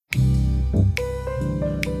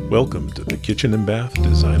Welcome to the Kitchen and Bath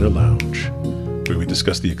Designer Lounge, where we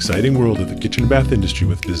discuss the exciting world of the kitchen and bath industry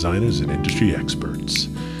with designers and industry experts.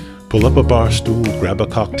 Pull up a bar stool, grab a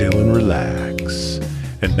cocktail, and relax.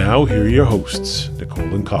 And now, here are your hosts,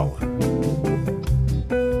 Nicole and Colin.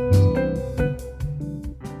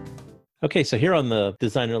 Okay, so here on the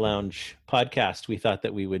Designer Lounge podcast, we thought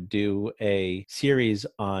that we would do a series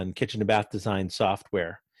on kitchen and bath design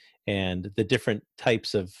software and the different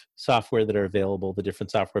types of software that are available, the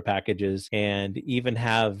different software packages, and even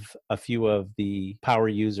have a few of the power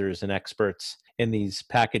users and experts in these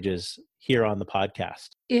packages here on the podcast.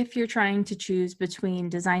 If you're trying to choose between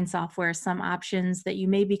design software, some options that you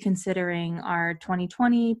may be considering are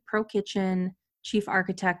 2020, Pro Kitchen, Chief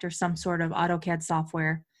Architect, or some sort of AutoCAD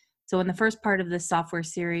software. So in the first part of this software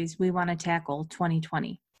series, we want to tackle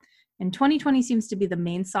 2020. And 2020 seems to be the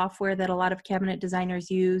main software that a lot of cabinet designers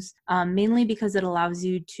use, mainly because it allows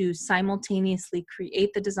you to simultaneously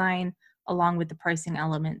create the design along with the pricing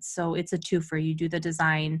elements. So it's a twofer. You do the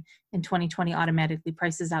design, and 2020 automatically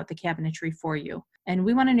prices out the cabinetry for you. And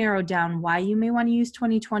we want to narrow down why you may want to use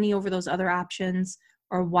 2020 over those other options,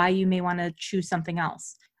 or why you may want to choose something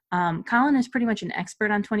else. Colin is pretty much an expert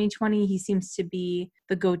on 2020. He seems to be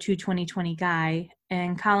the go-to 2020 guy.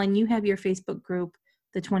 And Colin, you have your Facebook group,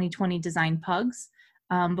 the 2020 Design Pugs.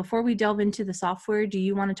 Before we delve into the software, do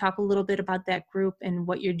you want to talk a little bit about that group and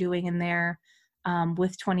what you're doing in there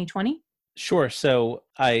with 2020? Sure. So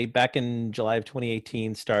I, back in July of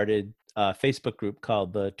 2018, started a Facebook group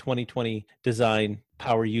called the 2020 Design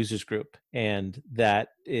Power Users Group. And that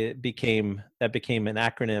became an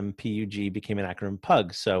acronym. PUG became an acronym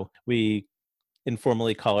PUG. So we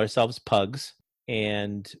informally call ourselves Pugs.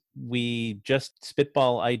 And we just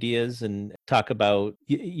spitball ideas and talk about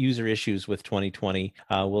user issues with 2020.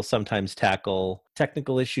 We'll sometimes tackle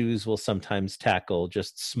technical issues. We'll sometimes tackle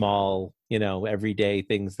just small, everyday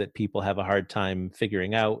things that people have a hard time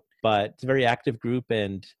figuring out. But it's a very active group,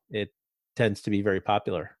 and it tends to be very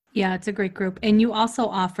popular. Yeah, it's a great group. And you also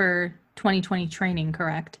offer 2020 training,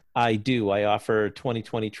 correct? I do. I offer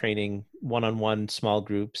 2020 training, one-on-one small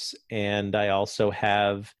groups, and I also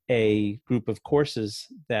have a group of courses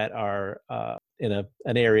that are in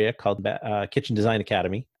an area called Kitchen Design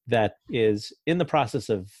Academy that is in the process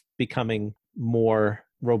of becoming more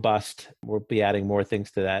robust. We'll be adding more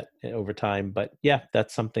things to that over time. But yeah,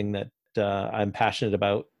 that's something that I'm passionate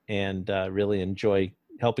about and really enjoy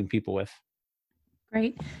helping people with.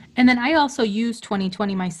 Great. And then I also use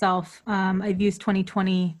 2020 myself. I've used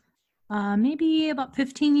 2020 maybe about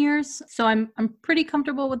 15 years. So I'm pretty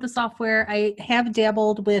comfortable with the software. I have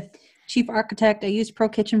dabbled with Chief Architect. I used Pro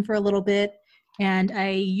Kitchen for a little bit, and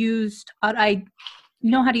I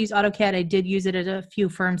know how to use AutoCAD. I did use it at a few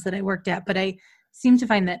firms that I worked at, but I seem to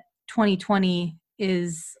find that 2020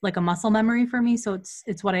 is like a muscle memory for me. So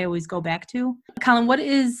it's what I always go back to. Colin, what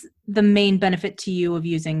is the main benefit to you of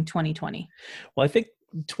using 2020? Well, I think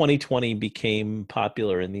 2020 became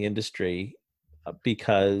popular in the industry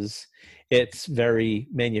because it's very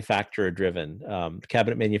manufacturer driven.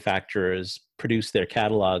 Cabinet manufacturers produce their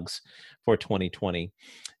catalogs for 2020.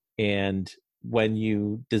 And when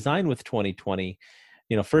you design with 2020,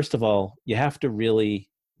 first of all, you have to really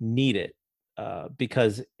need it.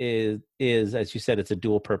 Because it is, as you said, it's a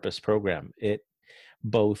dual purpose program. It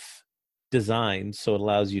both designs, so it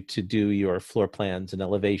allows you to do your floor plans and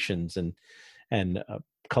elevations and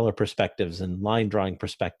color perspectives and line drawing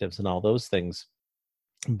perspectives and all those things.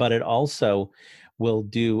 But it also will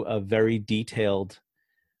do a very detailed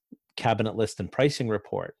cabinet list and pricing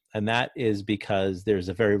report. And that is because there's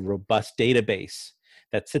a very robust database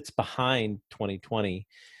that sits behind 2020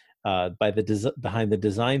 behind the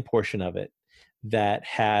design portion of it, that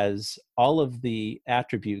has all of the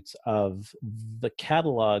attributes of the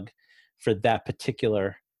catalog for that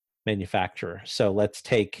particular manufacturer. So let's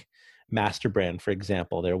take MasterBrand, for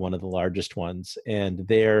example. They're one of the largest ones, and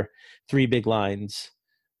they're three big lines: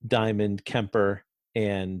 Diamond, Kemper,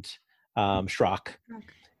 and Schrock.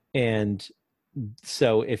 And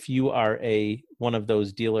so if you are one of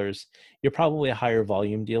those dealers, you're probably a higher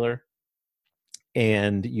volume dealer,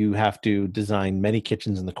 and you have to design many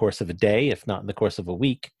kitchens in the course of a day, if not in the course of a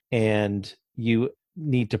week. And you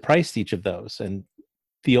need to price each of those. And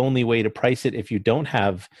the only way to price it, if you don't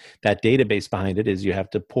have that database behind it, is you have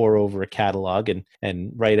to pour over a catalog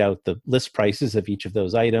and write out the list prices of each of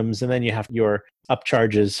those items. And then you have your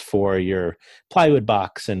upcharges for your plywood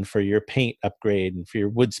box and for your paint upgrade and for your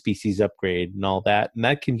wood species upgrade and all that. And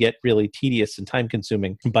that can get really tedious and time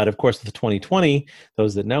consuming. But of course, with the 2020,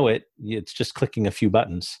 those that know it, it's just clicking a few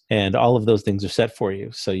buttons and all of those things are set for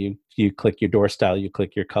you. So you click your door style, you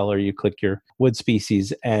click your color, you click your wood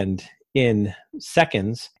species, and in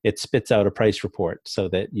seconds, it spits out a price report so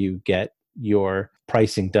that you get your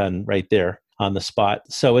pricing done right there on the spot.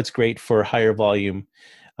 So it's great for higher volume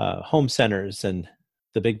home centers and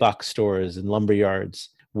the big box stores and lumber yards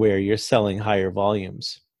where you're selling higher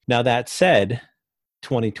volumes. Now, that said,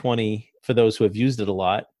 2020, for those who have used it a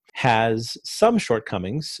lot, has some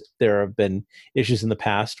shortcomings. There have been issues in the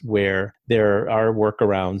past where there are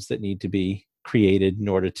workarounds that need to be created in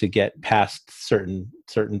order to get past certain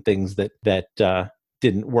things that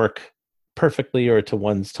didn't work perfectly or to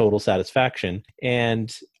one's total satisfaction.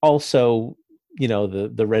 And also,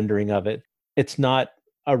 the rendering of it, it's not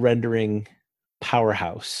a rendering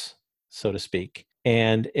powerhouse, so to speak.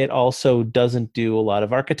 And it also doesn't do a lot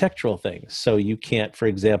of architectural things. So you can't, for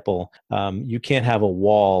example, you can't have a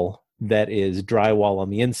wall that is drywall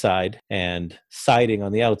on the inside and siding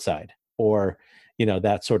on the outside, or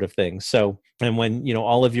that sort of thing. So, and when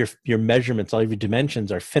all of your measurements, all of your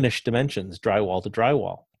dimensions are finished dimensions, drywall to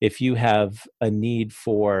drywall. If you have a need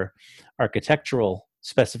for architectural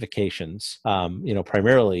specifications,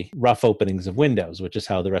 primarily rough openings of windows, which is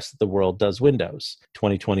how the rest of the world does windows.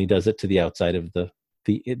 2020 does it to the outside of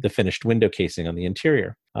the finished window casing on the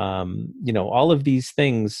interior. All of these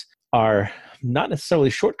things are not necessarily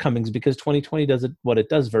shortcomings because 2020 does what it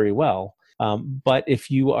does very well. But if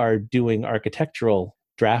you are doing architectural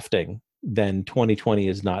drafting, then 2020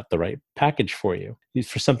 is not the right package for you.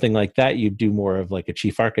 For something like that, you do more of like a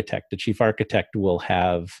chief architect. The chief architect will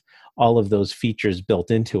have all of those features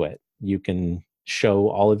built into it. You can show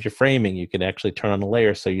all of your framing. You can actually turn on a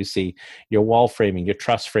layer so you see your wall framing, your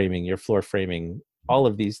truss framing, your floor framing, all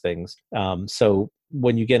of these things. So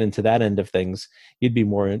when you get into that end of things, you'd be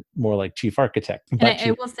more like chief architect. And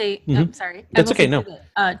I will say, Mhm. sorry. That's okay. No.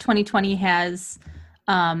 2020 has,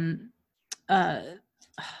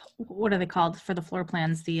 what are they called for the floor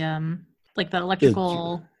plans? The like the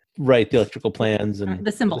electrical. Right, the electrical plans and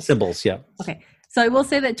the symbols. The symbols, yeah. Okay. So I will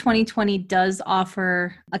say that 2020 does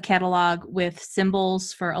offer a catalog with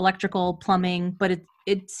symbols for electrical, plumbing, but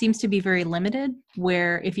it seems to be very limited,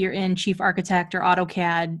 where if you're in Chief Architect or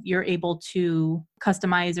AutoCAD, you're able to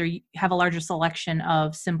customize or have a larger selection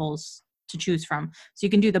of symbols to choose from. So you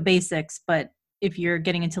can do the basics, but if you're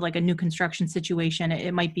getting into like a new construction situation,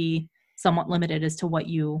 it might be somewhat limited as to what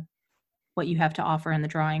you have to offer in the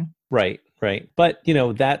drawing. Right. But,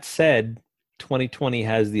 that said, 2020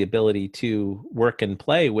 has the ability to work and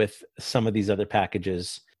play with some of these other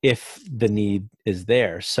packages if the need is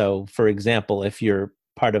there. So, for example, if you're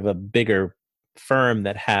part of a bigger firm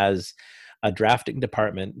that has a drafting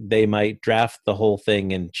department, they might draft the whole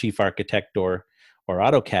thing in Chief Architect or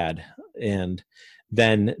AutoCAD, and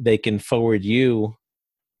then they can forward you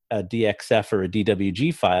a DXF or a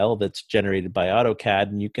DWG file that's generated by AutoCAD,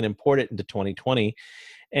 and you can import it into 2020.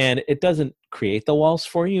 And it doesn't create the walls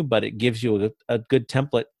for you, but it gives you a good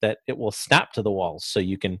template that it will snap to the walls. So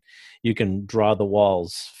you can draw the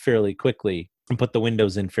walls fairly quickly and put the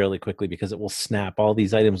windows in fairly quickly because it will snap. All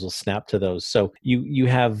these items will snap to those. So you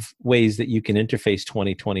have ways that you can interface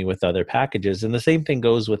 2020 with other packages. And the same thing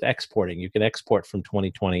goes with exporting. You can export from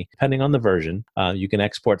 2020, depending on the version. You can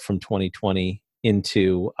export from 2020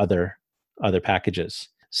 into other packages.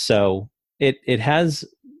 So it has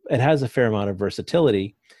a fair amount of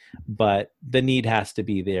versatility, but the need has to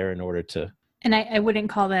be there in order to. And I wouldn't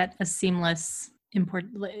call that a seamless import.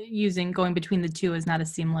 Going between the two is not a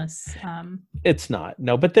seamless. It's not,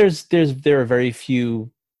 no, but there are very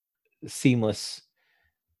few seamless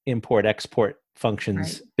import export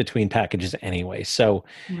functions between packages anyway. So,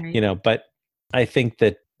 but I think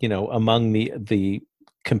that, among the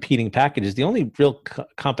competing packages, the only real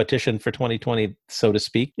competition for 2020, so to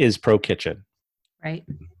speak, is ProKitchen. Right.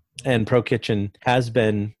 And ProKitchen has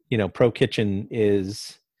been, ProKitchen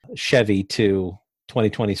is Chevy to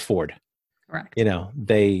 2020's Ford. Correct.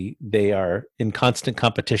 They are in constant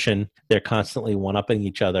competition. They're constantly one-upping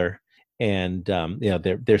each other, and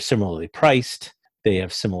they're similarly priced. They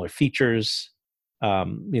have similar features.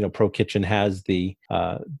 ProKitchen has the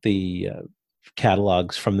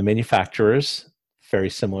catalogs from the manufacturers, very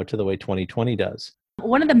similar to the way 2020 does.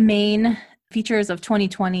 One of the main features of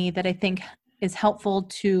 2020 that I think is helpful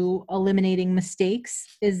to eliminating mistakes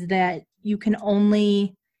is that you can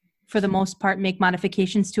only, for the most part, make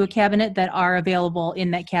modifications to a cabinet that are available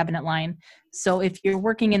in that cabinet line. So if you're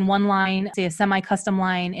working in one line, say a semi-custom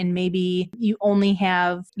line, and maybe you only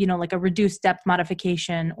have, like a reduced depth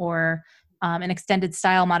modification or an extended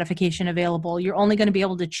style modification available, you're only going to be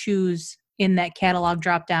able to choose in that catalog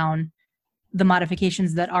drop-down the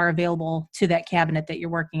modifications that are available to that cabinet that you're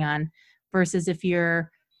working on. Versus if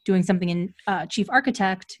you're doing something in Chief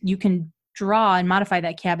Architect, you can draw and modify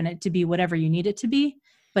that cabinet to be whatever you need it to be.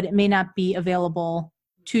 but it may not be available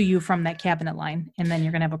to you from that cabinet line. And then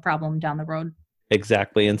you're going to have a problem down the road.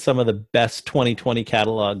 Exactly. And some of the best 2020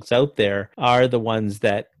 catalogs out there are the ones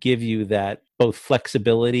that give you that both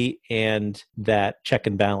flexibility and that check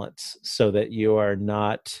and balance, so that you are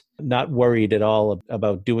not worried at all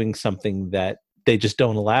about doing something that they just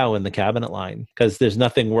don't allow in the cabinet line. Because there's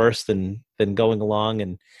nothing worse than going along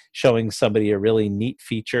and showing somebody a really neat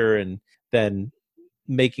feature and then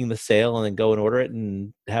making the sale and then go and order it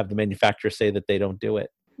and have the manufacturer say that they don't do it.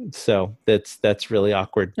 So that's really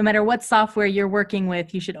awkward. No matter what software you're working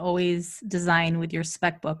with, you should always design with your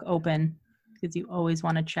spec book open, because you always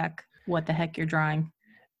want to check what the heck you're drawing.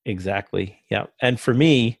 Exactly. Yeah. And for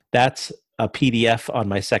me, that's a PDF on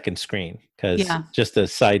my second screen, because just a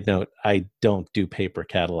side note, I don't do paper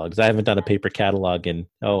catalogs. I haven't done a paper catalog in,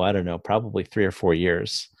 I don't know, probably 3 or 4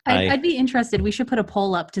 years. I'd be interested. We should put a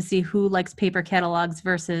poll up to see who likes paper catalogs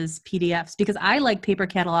versus PDFs, because I like paper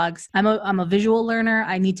catalogs. I'm a visual learner.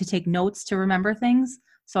 I need to take notes to remember things.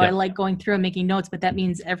 So I like going through and making notes, but that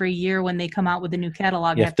means every year when they come out with a new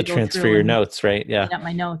catalog, you have to transfer your notes, right? Yeah. Clean up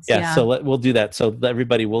my notes. Yeah. So we'll do that. So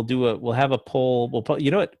everybody, we'll have a poll. You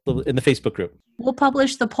know what? In the Facebook group. We'll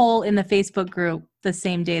publish the poll in the Facebook group the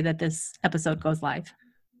same day that this episode goes live.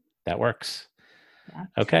 That works. Yeah.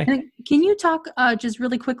 Okay. And can you talk just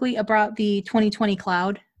really quickly about the 2020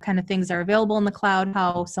 cloud, kind of things that are available in the cloud,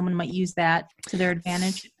 how someone might use that to their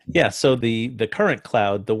advantage? Yeah. So the current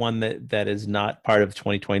cloud, the one that is not part of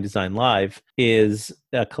 2020 Design Live, is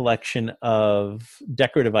a collection of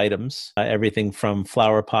decorative items, everything from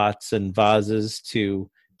flower pots and vases to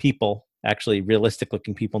people, actually realistic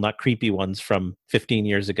looking people, not creepy ones from 15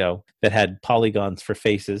 years ago that had polygons for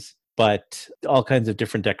faces, but all kinds of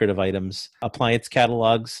different decorative items. Appliance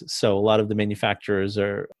catalogs. So a lot of the manufacturers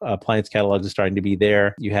appliance catalogs are starting to be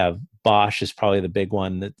there. You have Bosch is probably the big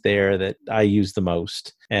one that's there that I use the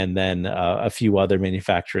most. And then a few other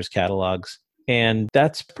manufacturers' catalogs. And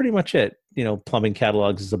that's pretty much it. Plumbing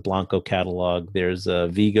catalogs is a Blanco catalog. There's a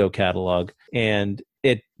Vigo catalog. And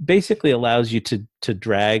it basically allows you to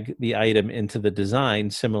drag the item into the design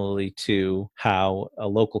similarly to how a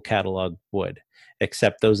local catalog would.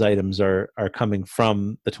 Except those items are coming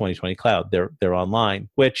from the 2020 cloud. They're online,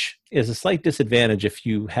 which is a slight disadvantage if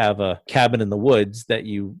you have a cabin in the woods that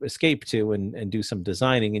you escape to and do some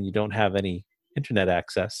designing and you don't have any internet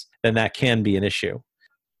access. Then that can be an issue.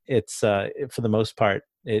 It's for the most part,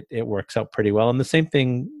 it works out pretty well. And the same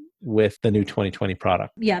thing with the new 2020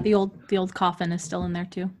 product. Yeah, the old coffin is still in there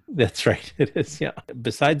too. That's right. It is. Yeah.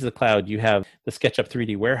 Besides the cloud, you have the SketchUp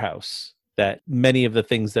 3D warehouse. That many of the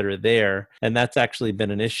things that are there, and that's actually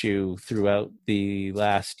been an issue throughout the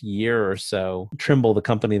last year or so. Trimble, the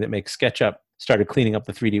company that makes SketchUp, started cleaning up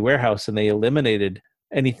the 3D warehouse, and they eliminated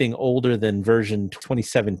anything older than version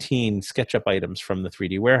 2017 SketchUp items from the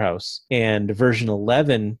 3D warehouse. And version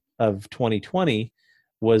 11 of 2020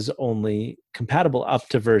 was only compatible up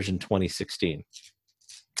to version 2016.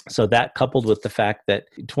 So that, coupled with the fact that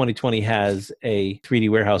 2020 has a 3D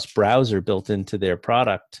warehouse browser built into their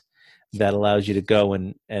product, that allows you to go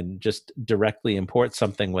and just directly import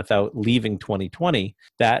something without leaving 2020,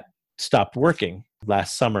 that stopped working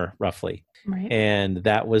last summer, roughly. Right. And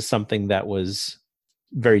that was something that was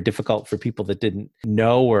very difficult for people that didn't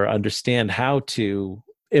know or understand how to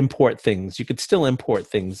import things. You could still import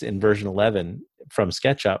things in version 11 from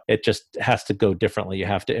SketchUp. It just has to go differently. You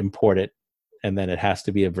have to import it, and then it has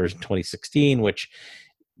to be a version 2016, which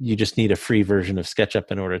you just need a free version of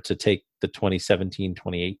SketchUp in order to take the 2017,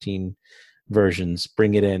 2018 versions,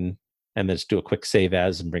 bring it in, and then just do a quick save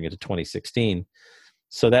as and bring it to 2016.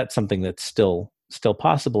 So that's something that's still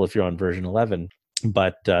possible if you're on version 11.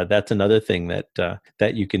 But that's another thing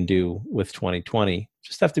that you can do with 2020.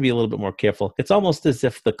 Just have to be a little bit more careful. It's almost as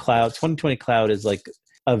if the 2020 cloud is like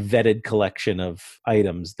a vetted collection of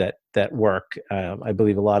items that work. I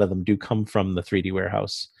believe a lot of them do come from the 3D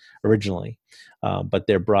warehouse originally, but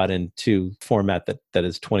they're brought into format that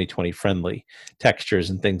is 2020 friendly.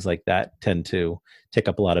 Textures and things like that tend to take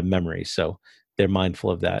up a lot of memory, so they're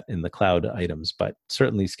mindful of that in the cloud items. But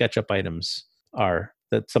certainly SketchUp items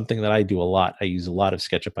that's something that I do a lot. I use a lot of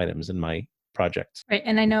SketchUp items in my projects. Right,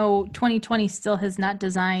 and I know 2020 still has not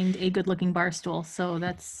designed a good looking bar stool, so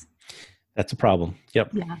that's a problem. Yep.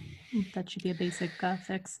 Yeah, that should be a basic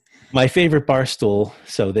fix. My favorite bar stool.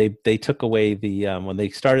 So they took away the when they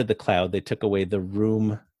started the cloud, they took away the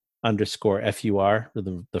room_FUR,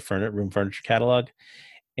 the room furniture catalog,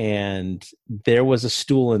 and there was a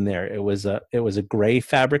stool in there. It was a gray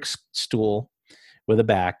fabric stool with a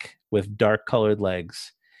back with dark colored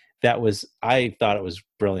legs. I thought it was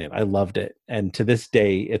brilliant. I loved it, and to this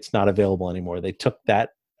day, it's not available anymore. They took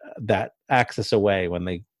that that access away when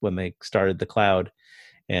they started the cloud.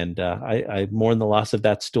 And I mourn the loss of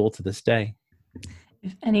that stool to this day.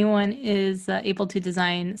 If anyone is able to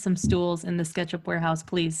design some stools in the SketchUp warehouse,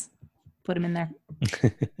 please put them in there.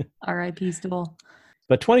 RIP stool.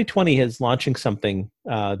 But 2020 is launching something.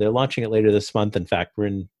 They're launching it later this month. In fact,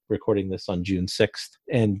 we're recording this on June 6th.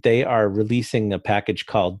 And they are releasing a package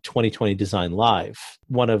called 2020 Design Live.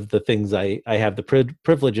 One of the things I have the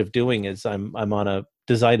privilege of doing is I'm on a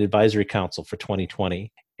design advisory council for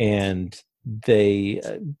 2020. And they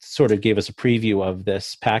sort of gave us a preview of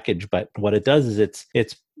this package. But what it does is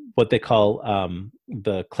it's what they call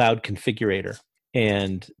the cloud configurator.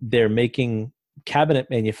 And they're making cabinet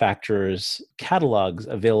manufacturers' catalogs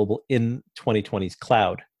available in 2020's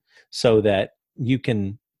cloud so that you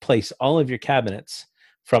can place all of your cabinets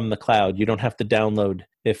from the cloud. You don't have to download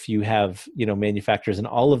if you have, manufacturers, and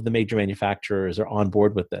all of the major manufacturers are on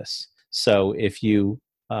board with this. So if you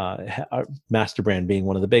Master Brand being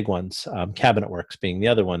one of the big ones, CabinetWorks being the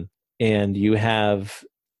other one, and you have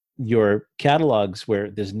your catalogs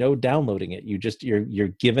where there's no downloading it, you're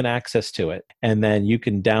given access to it, and then you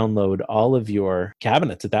can download all of your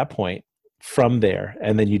cabinets at that point from there,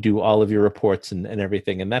 and then you do all of your reports and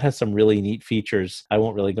everything. And that has some really neat features. I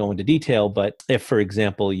won't really go into detail, but if, for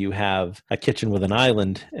example, you have a kitchen with an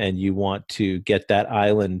island and you want to get that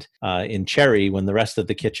island in cherry when the rest of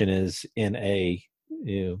the kitchen is in a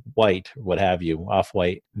white, what have you,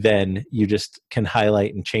 off-white, then you just can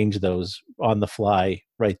highlight and change those on the fly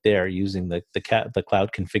right there using the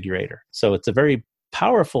cloud configurator. So it's a very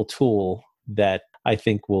powerful tool that I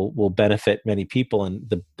think will benefit many people. And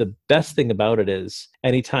the best thing about it is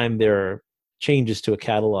anytime there are changes to a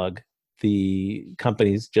catalog, the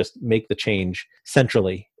companies just make the change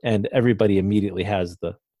centrally and everybody immediately has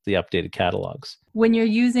the updated catalogs. When you're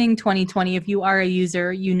using 2020, if you are a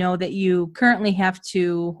user, you know that you currently have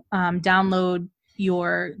to download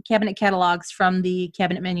your cabinet catalogs from the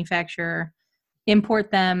cabinet manufacturer,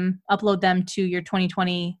 import them, upload them to your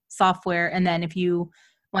 2020 software, and then if you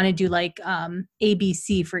want to do like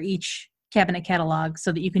ABC for each cabinet catalog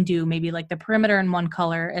so that you can do maybe like the perimeter in one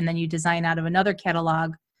color, and then you design out of another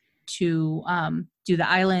catalog to do the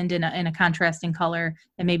island in a contrasting color,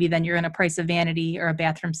 and maybe then you're in a Price of Vanity or a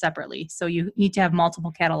bathroom separately. So you need to have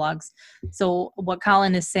multiple catalogs. So what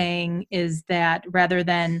Colin is saying is that rather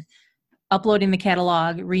than uploading the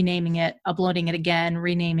catalog, renaming it, uploading it again,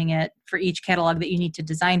 renaming it for each catalog that you need to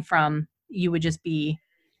design from, you would just be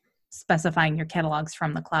specifying your catalogs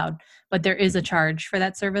from the cloud. But there is a charge for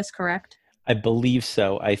that service, correct? I believe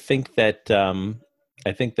so. I think that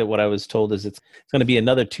what I was told is it's going to be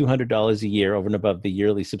another $200 a year over and above the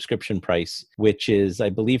yearly subscription price, which is, I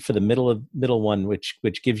believe, for the middle one, which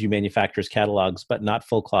gives you manufacturers' catalogs but not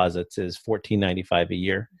full closets, is $14.95 a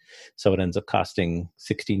year. So it ends up costing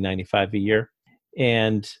 $16.95 a year.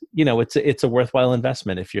 And it's a worthwhile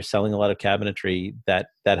investment if you're selling a lot of cabinetry. That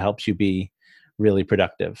helps you be really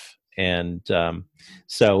productive. And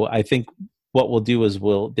so I think what we'll do is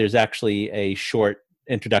there's actually a short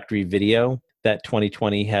introductory video that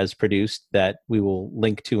 2020 has produced that we will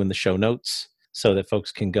link to in the show notes so that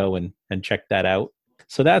folks can go and check that out.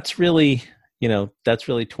 So that's really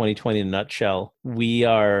 2020 in a nutshell. We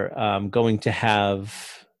are going to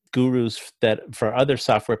have gurus that for other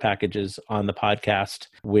software packages on the podcast.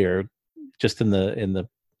 We're just in the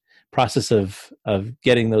process of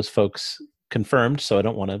getting those folks confirmed. So I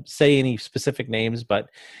don't want to say any specific names, but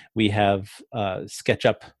we have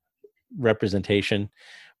SketchUp representation,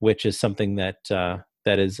 which is something that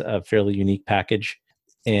is a fairly unique package.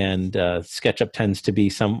 And SketchUp tends to be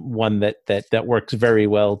one that works very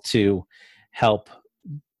well to help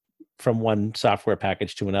from one software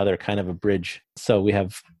package to another, kind of a bridge. So we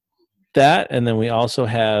have that, and then we also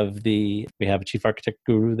have a chief architect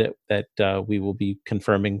guru that we will be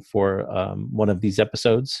confirming for one of these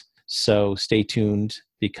episodes. So stay tuned,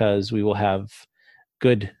 because we will have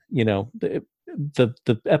good,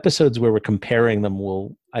 the episodes where we're comparing them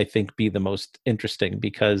will, I think, be the most interesting,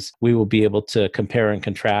 because we will be able to compare and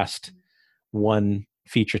contrast one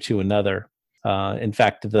feature to another. In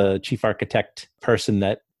fact, the chief architect person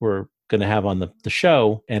that we're going to have on the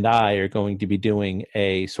show and I are going to be doing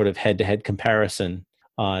a sort of head-to-head comparison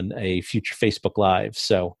on a future Facebook Live.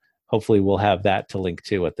 So hopefully we'll have that to link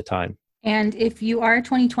to at the time. And if you are a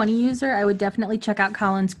 2020 user, I would definitely check out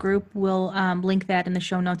Colin's group. We'll link that in the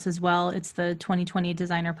show notes as well. It's the 2020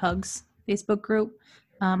 Designer Pugs Facebook group.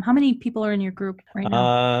 How many people are in your group right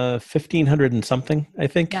now? 1,500 and something, I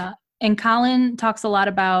think. Yeah. And Colin talks a lot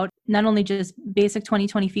about not only just basic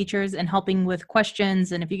 2020 features and helping with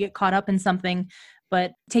questions, and if you get caught up in something,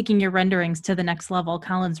 but taking your renderings to the next level.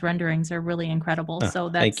 Colin's renderings are really incredible. So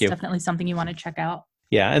that's definitely something you want to check out.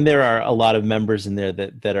 Yeah, and there are a lot of members in there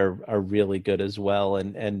that are really good as well.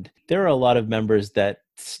 And there are a lot of members that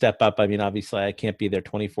step up. I mean, obviously, I can't be there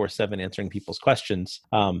 24/7 answering people's questions.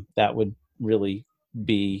 That would really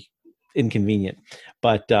be inconvenient.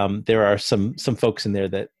 But there are some folks in there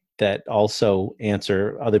that also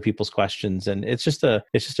answer other people's questions, and it's just a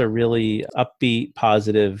really upbeat,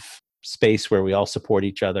 positive space where we all support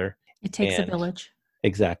each other. It takes a village.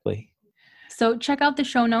 Exactly. So check out the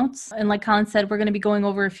show notes. And like Colin said, we're going to be going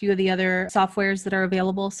over a few of the other softwares that are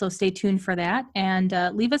available. So stay tuned for that. And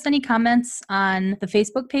leave us any comments on the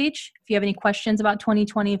Facebook page. If you have any questions about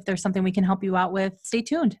 2020, if there's something we can help you out with, stay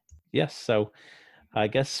tuned. Yes. So I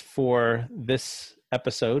guess for this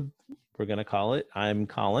episode, we're going to call it I'm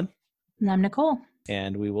Colin. And I'm Nicole.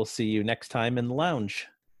 And we will see you next time in the lounge.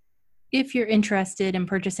 If you're interested in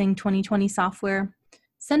purchasing 2020 software,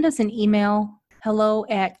 send us an email,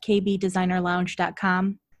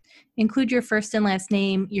 hello@kbdesignerlounge.com. Include your first and last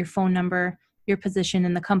name, your phone number, your position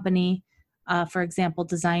in the company, for example,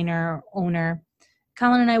 designer, owner.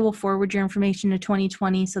 Colin and I will forward your information to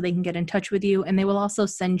 2020 so they can get in touch with you, and they will also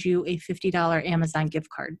send you a $50 Amazon gift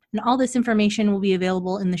card. And all this information will be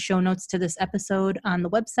available in the show notes to this episode on the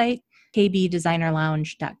website,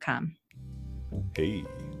 kbdesignerlounge.com. Hey,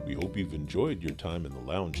 we hope you've enjoyed your time in the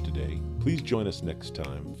lounge today. Please join us next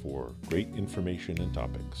time for great information and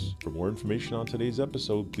topics. For more information on today's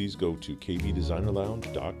episode, please go to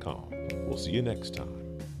kbdesignerlounge.com. We'll see you next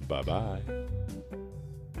time. Bye-bye.